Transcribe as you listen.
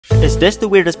Is this the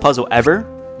weirdest puzzle ever?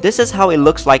 This is how it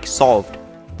looks like solved.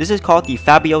 This is called the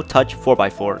Fabio Touch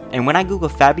 4x4, and when I Google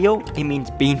Fabio, it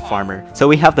means bean farmer. So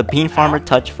we have the bean farmer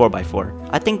touch 4x4.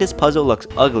 I think this puzzle looks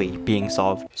ugly being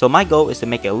solved, so my goal is to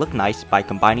make it look nice by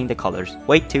combining the colors.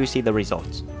 Wait till you see the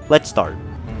results. Let's start.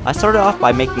 I started off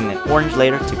by making an orange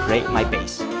layer to create my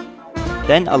base.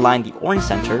 Then align the orange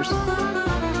centers,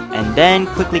 and then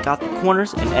quickly got the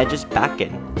corners and edges back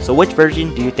in. So which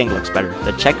version do you think looks better,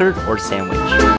 the checkered or sandwich?